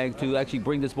corner flag to actually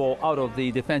bring this ball out of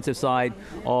the defensive side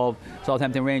of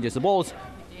Southampton Rangers. The ball's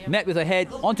met with a head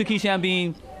onto Keyshawn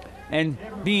Bean, and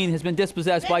Bean has been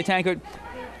dispossessed by Tankard,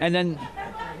 and then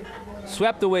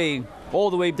swept away all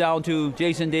the way down to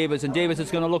Jason Davis, and Davis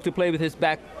is going to look to play with his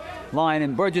back line,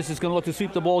 and Burgess is going to look to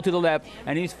sweep the ball to the left,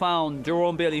 and he's found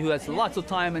Jerome Bailey, who has lots of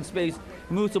time and space,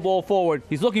 moves the ball forward.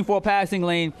 He's looking for a passing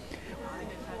lane,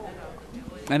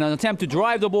 and an attempt to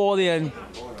drive the ball in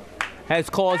has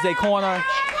caused a corner.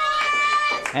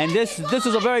 And this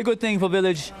is a very good thing for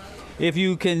Village. If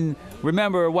you can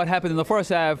remember what happened in the first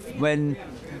half when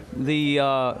the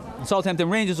Southampton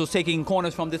Rangers was taking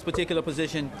corners from this particular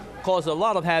position, caused a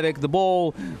lot of havoc. The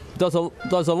ball does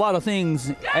a lot of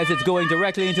things as it's going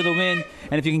directly into the wind,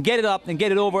 and if you can get it up and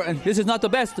get it over, and this is not the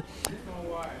best,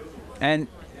 and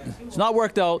it's not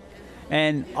worked out,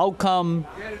 and out come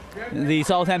the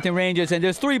Southampton Rangers, and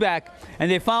there's 3 back, and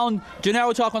they found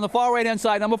Gennaro Chalk on the far right-hand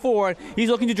side, number 4. He's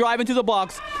looking to drive into the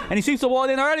box, and he sweeps the ball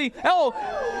in early. Oh!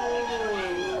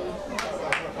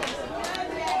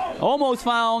 Almost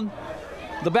found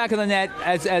the back of the net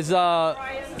as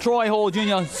Troy Hole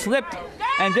Jr. slipped,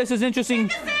 and this is interesting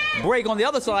break on the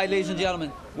other side, ladies and gentlemen,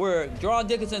 where Jerron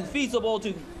Dickinson feeds the ball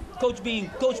to Coach Bean.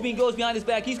 Coach Bean goes behind his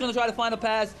back. He's going to try to find a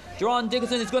pass. Jerron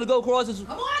Dickinson is going to go across,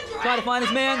 try to find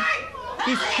his man.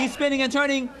 He's spinning and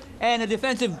turning, and a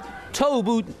defensive toe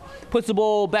boot puts the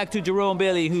ball back to Jerome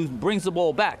Bailey, who brings the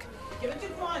ball back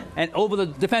and over the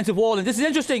defensive wall. And this is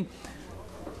interesting.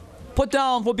 Put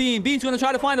down for Bean. Bean's going to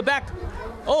try to find the back.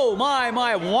 Oh, my.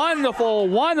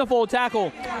 Wonderful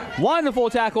tackle. Wonderful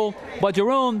tackle. But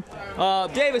Jerome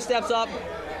Davis steps up,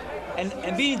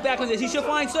 and Bean's back on this. He should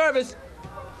find service.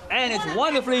 And it's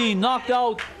wonderfully knocked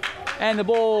out. And the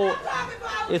ball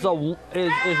is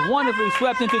wonderfully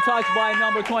swept into touch by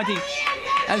number 20.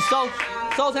 And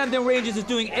Southampton Rangers is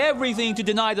doing everything to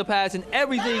deny the pass, and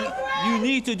everything you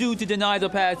need to do to deny the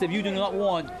pass if you do not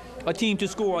want a team to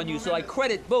score on you. So I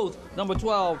credit both number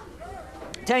 12,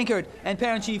 Tankard, and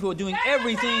Parent Chief, who are doing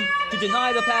everything to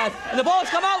deny the pass. And the ball's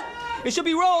come out. It should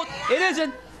be rolled. It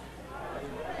isn't.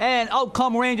 And out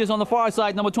come Rangers on the far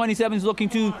side. Number 27 is looking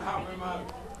to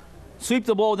sweep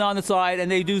the ball down the side, and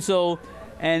they do so.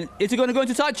 And is it going to go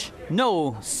into touch?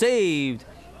 No. Saved.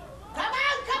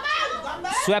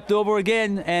 Swept over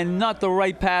again, and not the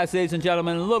right pass, ladies and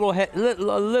gentlemen. A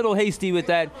little hasty with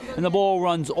that, and the ball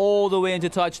runs all the way into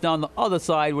touch down the other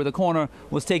side where the corner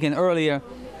was taken earlier.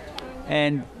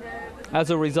 And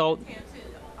as a result,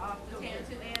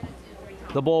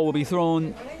 the ball will be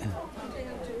thrown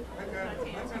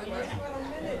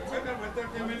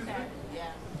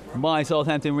by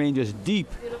Southampton Rangers deep,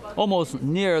 almost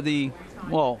near the,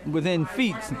 well, within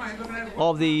feet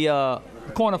of the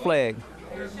corner flag.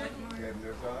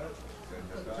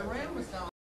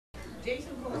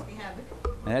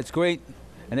 And that's great.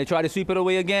 And they try to sweep it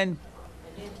away again.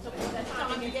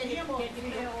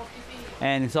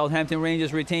 And Southampton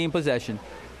Rangers retain possession.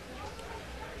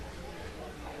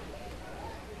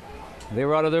 They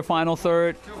were out of their final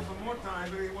third.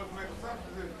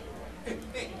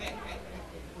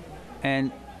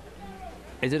 And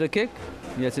is it a kick?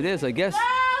 Yes, it is, I guess.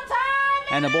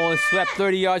 And the ball is swept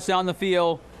 30 yards down the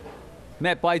field,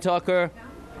 met by Tucker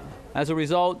as a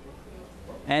result.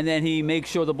 And then he makes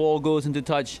sure the ball goes into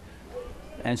touch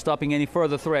and stopping any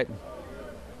further threat.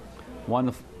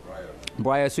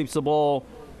 Breyer sweeps the ball,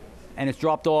 and it's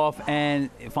dropped off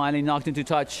and finally knocked into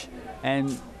touch,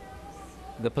 and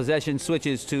the possession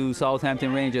switches to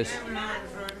Southampton Rangers.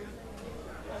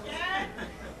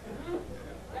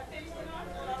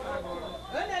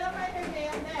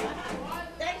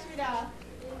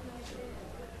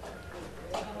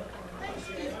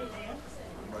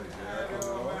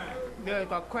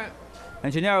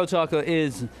 And Gennaro Tucker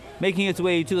is making its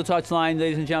way to the touchline,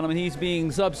 ladies and gentlemen. He's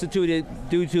being substituted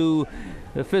due to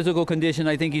the physical condition.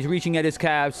 I think he's reaching at his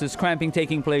calves. There's cramping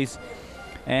taking place.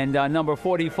 And number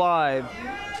 45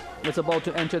 is about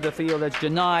to enter the field. That's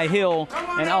Janai Hill.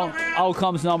 And out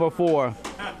comes number 4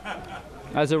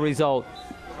 as a result.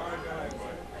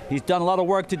 He's done a lot of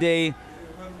work today.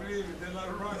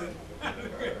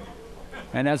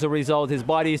 And as a result, his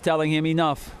body is telling him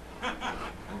enough.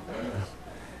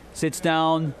 Sits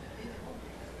down,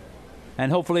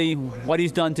 and hopefully what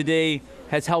he's done today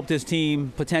has helped his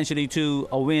team potentially to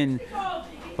a win.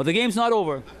 But the game's not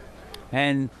over.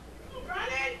 And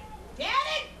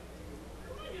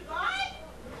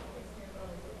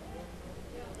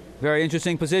very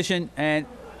interesting position, and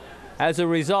as a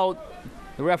result,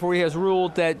 the referee has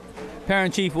ruled that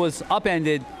Parent Chief was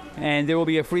upended, and there will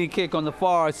be a free kick on the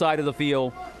far side of the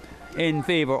field in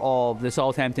favor of the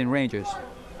Southampton Rangers.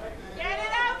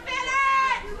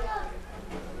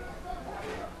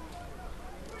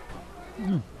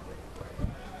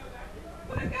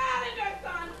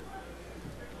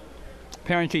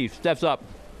 Parent Chief steps up.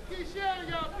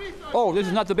 Oh, this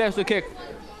is not the best of kick.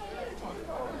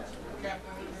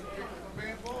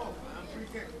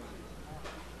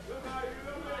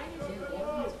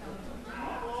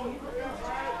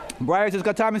 Bryars has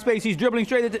got time and space. He's dribbling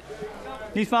straight at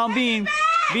he's found Bean.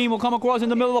 Bean will come across in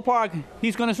the middle of the park.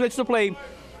 He's going to switch the play.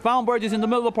 Found Burgess in the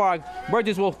middle of the park.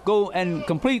 Burgess will go and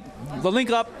complete the link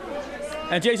up.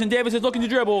 And Jason Davis is looking to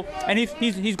dribble. And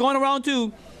he's going around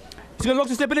too. He's going to look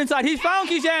to slip it inside. He's found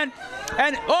Keyshan.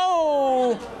 And,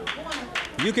 oh!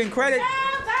 You can credit.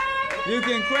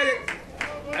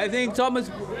 I think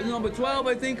Thomas, number 12,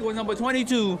 I think, or number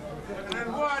 22.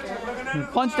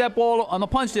 Punched that ball on the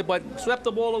punch tip, but swept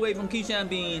the ball away from Keyshan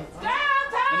Bean.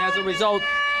 And as a result,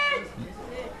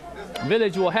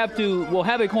 Village will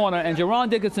have a corner, and Jerron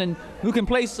Dickinson, who can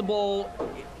place the ball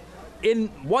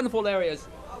in wonderful areas,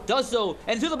 does so,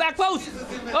 and to the back post.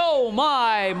 Oh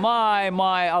my,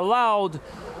 allowed.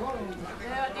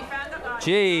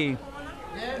 Gee.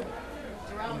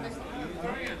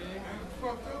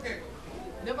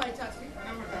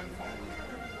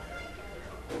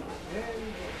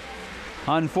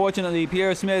 Unfortunately,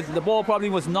 Pierre Smith, the ball probably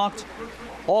was knocked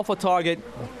off a target,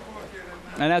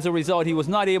 and as a result, he was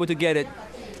not able to get it.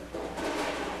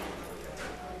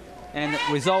 And the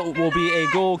result will be a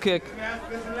goal kick.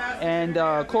 And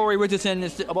Corey Richardson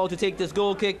is about to take this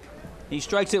goal kick. He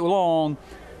strikes it long.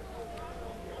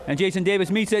 And Jason Davis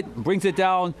meets it, brings it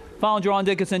down. Found Jerron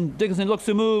Dickinson. Dickinson looks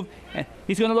to move. And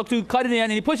he's going to look to cut it in,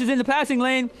 and he pushes in the passing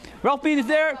lane. Ralph Bean is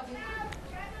there.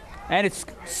 And it's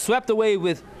swept away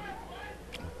with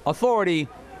authority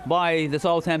by the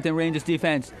Southampton Rangers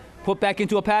defense. Put back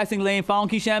into a passing lane. Found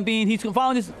Keyshan Bean. He's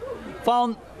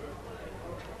found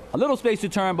a little space to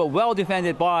turn, but well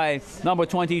defended by number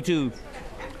 22.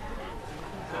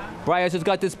 Bryars has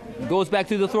got this, goes back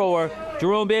to the thrower.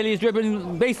 Jerome Bailey is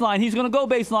dribbling baseline. He's going to go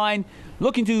baseline,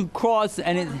 looking to cross,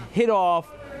 and it hit off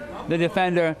the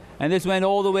defender. And this went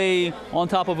all the way on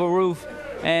top of a roof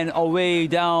and away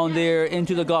down there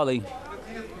into the gully.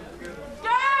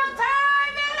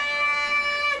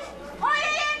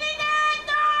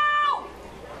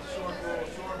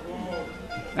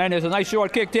 And there's a nice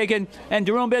short kick taken, and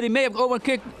Jerome Bailey may have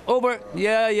overkicked over.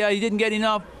 Yeah, he didn't get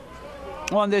enough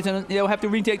on this, and they'll have to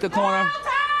retake the corner.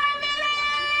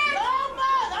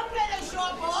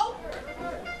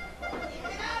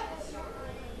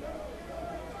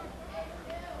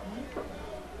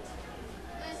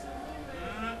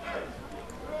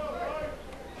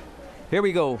 Here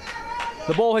we go.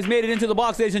 The ball has made it into the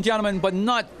box, ladies and gentlemen, but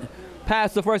not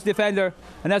past the first defender.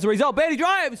 And as a result, Bailey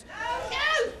drives.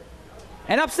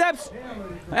 And up steps,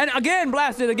 and again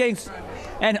blasted against,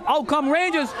 and out come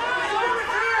Rangers.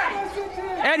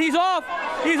 And he's off,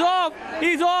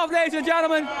 ladies and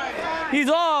gentlemen. He's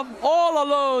off, all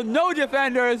alone, no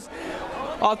defenders,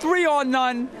 a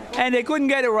 3-on-none, and they couldn't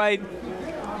get it right.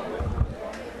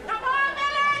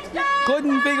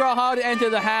 Couldn't figure out how to enter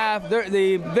the half,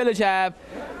 the Village half.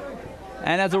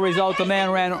 And as a result, the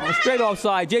man ran straight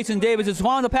offside. Jason Davis has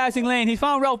found the passing lane. He's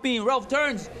found Ralph Bean. Ralph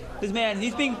turns his man.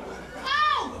 He's being...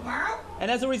 And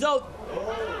as a result,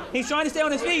 he's trying to stay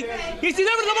on his feet. He's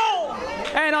delivered the ball!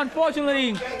 And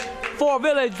unfortunately for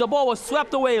Village, the ball was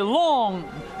swept away long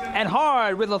and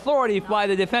hard with authority by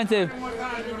the defensive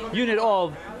unit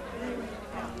of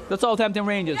the Southampton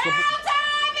Rangers.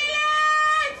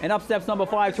 And up steps number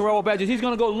 5, Terrell Badgers. He's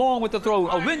going to go long with the throw.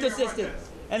 A wind assisted.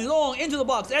 And long into the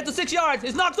box. At the 6 yards.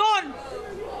 It's knocked on.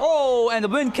 Oh, and the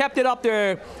wind kept it up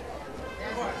there.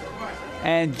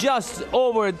 And just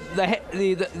over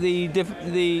the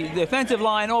defensive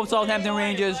line of Southampton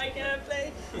Rangers.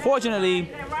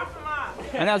 Fortunately,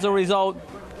 and as a result,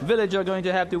 Village are going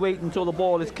to have to wait until the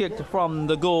ball is kicked from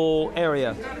the goal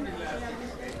area.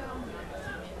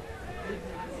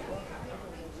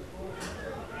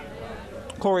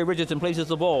 Corey Richardson places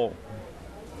the ball.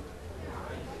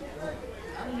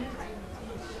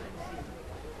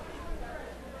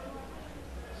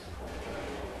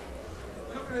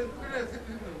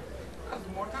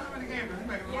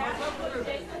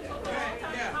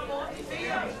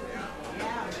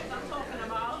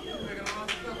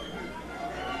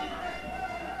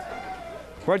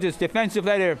 Rogers, defensive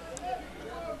leader,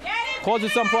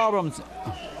 causes some problems.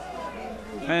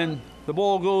 And the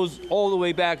ball goes all the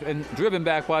way back and driven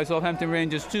back by Southampton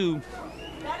Rangers to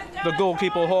the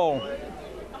goalkeeper Hall.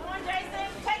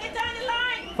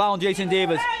 Found Jason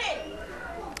Davis.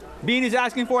 Bean is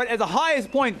asking for it at the highest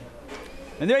point.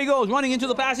 And there he goes, running into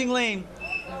the passing lane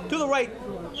to the right.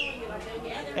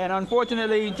 And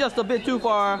unfortunately, just a bit too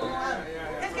far.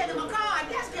 Let's get him a card.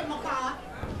 Let's get him a card.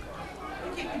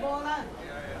 You kick the ball out.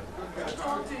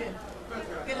 Talk to him.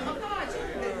 Get him a card.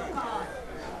 Get him a card.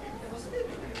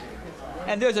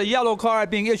 And there's a yellow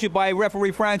card being issued by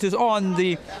referee Francis on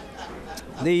the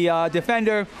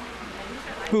defender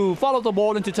who followed the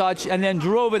ball into touch and then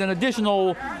drove it an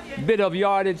additional bit of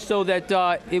yardage so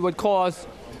that it would cause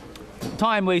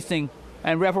time wasting.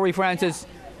 And referee Francis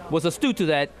was astute to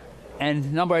that.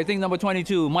 And I think number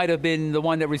 22 might have been the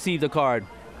one that received the card.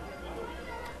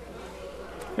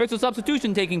 There's a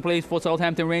substitution taking place for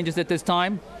Southampton Rangers at this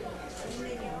time.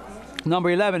 Number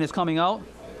 11 is coming out.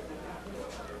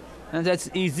 And that's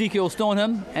Ezekiel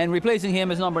Stoneham. And replacing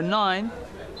him is number 9.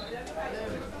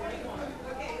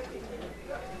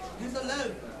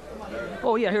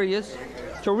 Oh, yeah, here he is.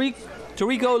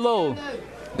 Tarico Lowe.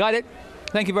 Got it.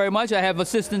 Thank you very much. I have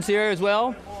assistants here as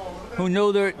well who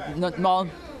know their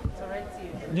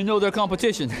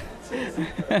competition.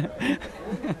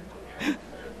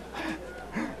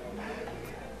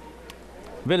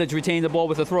 Village retained the ball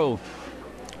with a throw.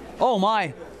 Oh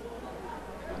my!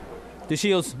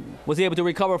 DeShields was able to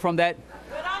recover from that,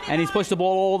 and he's pushed the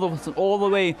ball all the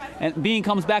way. And Bean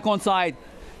comes back on side,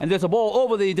 and there's a ball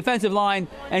over the defensive line.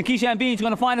 And Keyshawn Bean's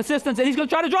going to find assistance, and he's going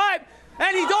to try to drive,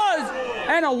 and he does.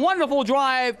 And a wonderful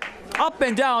drive up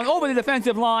and down over the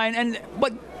defensive line,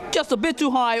 but just a bit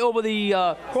too high over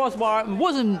the crossbar.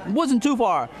 Wasn't too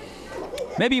far.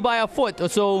 Maybe by a foot or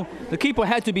so. The keeper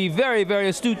had to be very, very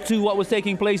astute to what was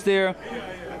taking place there.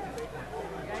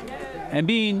 And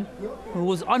Bean, who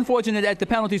was unfortunate at the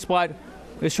penalty spot,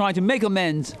 is trying to make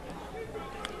amends.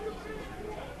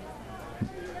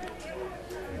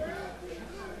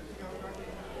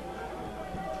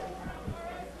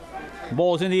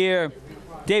 Ball's in the air.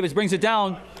 Davis brings it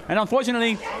down, and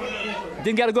unfortunately,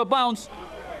 didn't get a good bounce.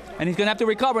 And he's going to have to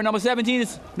recover. Number 17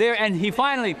 is there, and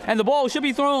and the ball should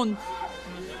be thrown.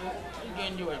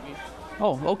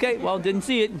 Oh, okay. Well, didn't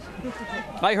see it.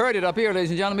 I heard it up here,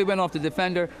 ladies and gentlemen. It went off the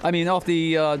defender. Off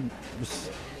the...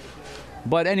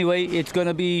 but anyway, it's going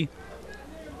to be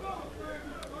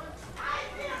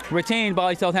retained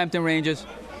by Southampton Rangers.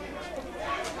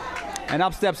 And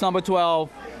up steps number 12.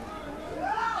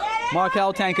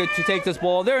 Markel Tankard to take this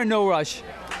ball. They're in no rush.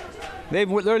 They're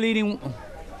leading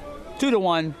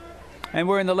 2-1. And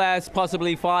we're in the last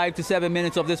possibly 5 to 7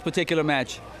 minutes of this particular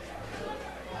match.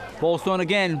 Ball's thrown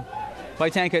again by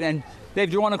Tankard, and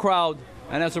they've drawn a crowd,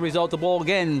 and as a result, the ball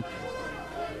again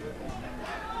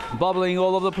bubbling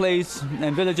all over the place,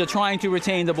 and Village are trying to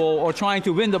retain the ball, or trying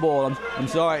to win the ball. I'm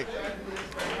sorry.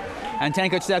 And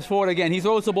Tankard steps forward again. He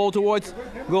throws the ball towards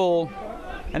goal,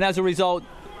 and as a result,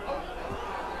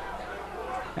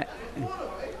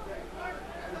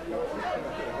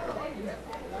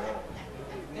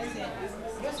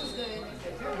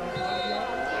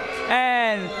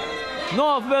 and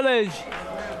North Village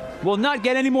will not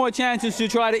get any more chances to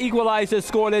try to equalize this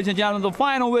score, ladies and gentlemen. The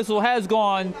final whistle has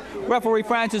gone. Referee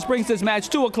Francis brings this match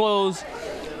to a close,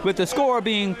 with the score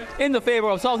being in the favor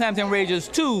of Southampton Rangers,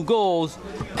 2 goals,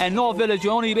 and North Village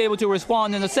will only be able to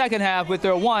respond in the second half with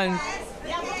their 1.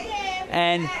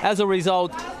 And as a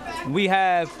result, we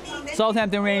have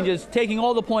Southampton Rangers taking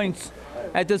all the points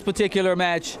at this particular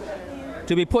match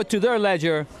to be put to their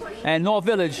ledger, and North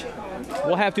Village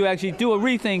will have to actually do a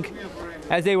rethink,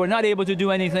 as they were not able to do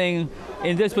anything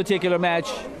in this particular match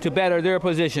to better their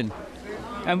position.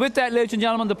 And with that, ladies and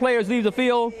gentlemen, the players leave the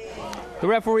field. The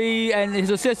referee and his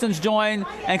assistants join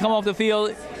and come off the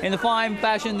field in the fine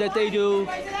fashion that they do.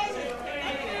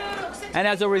 And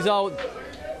as a result,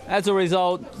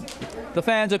 the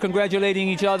fans are congratulating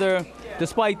each other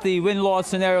despite the win-loss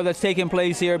scenario that's taking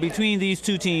place here between these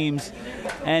two teams.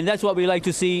 And that's what we like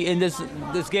to see in this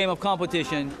game of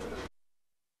competition.